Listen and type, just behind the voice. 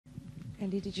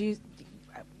Andy, did you,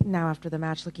 now after the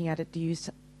match, looking at it, do you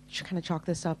kind of chalk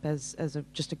this up as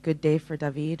just a good day for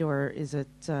David, or is it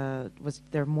was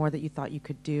there more that you thought you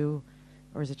could do,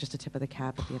 or is it just a tip of the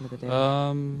cap at the end of the day?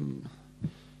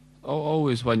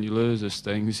 Always when you lose, there's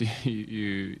things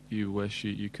you wish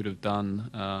you could have done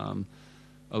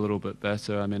a little bit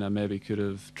better. I mean, I maybe could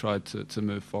have tried to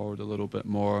move forward a little bit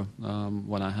more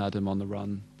when I had him on the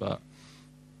run, but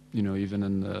even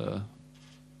in the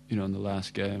in the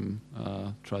last game,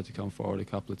 tried to come forward a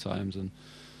couple of times, and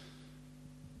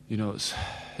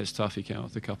it's tough. He came out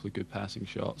with a couple of good passing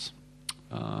shots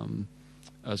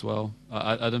as well.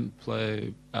 I didn't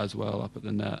play as well up at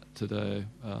the net today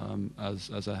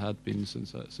as I had been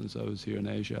since I was here in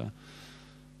Asia.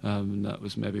 And that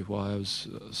was maybe why I was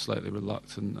slightly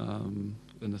reluctant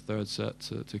in the third set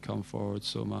to come forward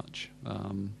so much.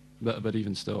 But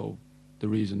even still, the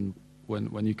reason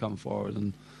when you come forward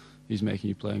and he's making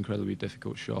you play incredibly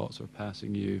difficult shots or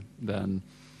passing you, then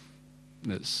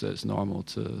it's normal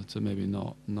to maybe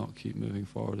not keep moving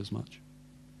forward as much.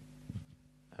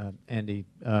 Andy,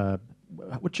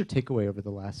 what's your takeaway over the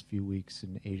last few weeks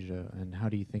in Asia, and how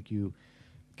do you think you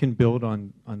can build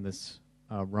on this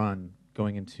run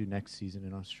going into next season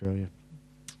in Australia?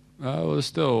 Well, there's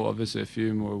still obviously a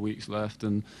few more weeks left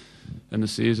in the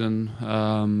season.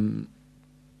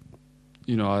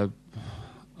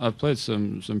 I've played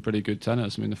some pretty good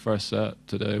tennis. I mean, the first set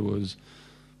today was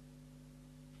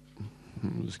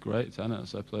great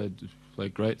tennis. I played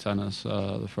great tennis.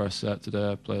 The first set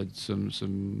today, I played some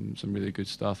really good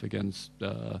stuff against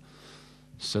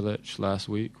Silic last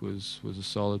week. Was a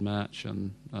solid match,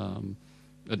 and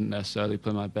didn't necessarily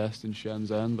play my best in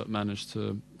Shenzhen, but managed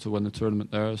to win the tournament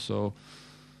there. So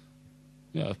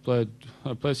yeah, I've played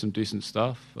some decent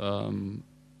stuff.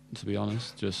 To be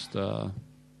honest, just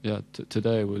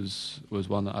today was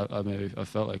one that I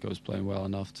felt like I was playing well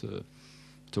enough to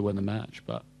win the match,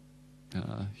 but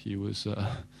he was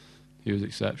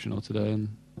exceptional today, and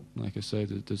like I say,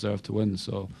 deserved to win.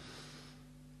 So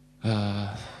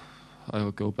I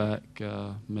will go back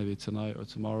maybe tonight or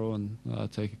tomorrow and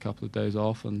take a couple of days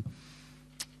off and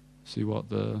see what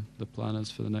the plan is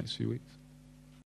for the next few weeks.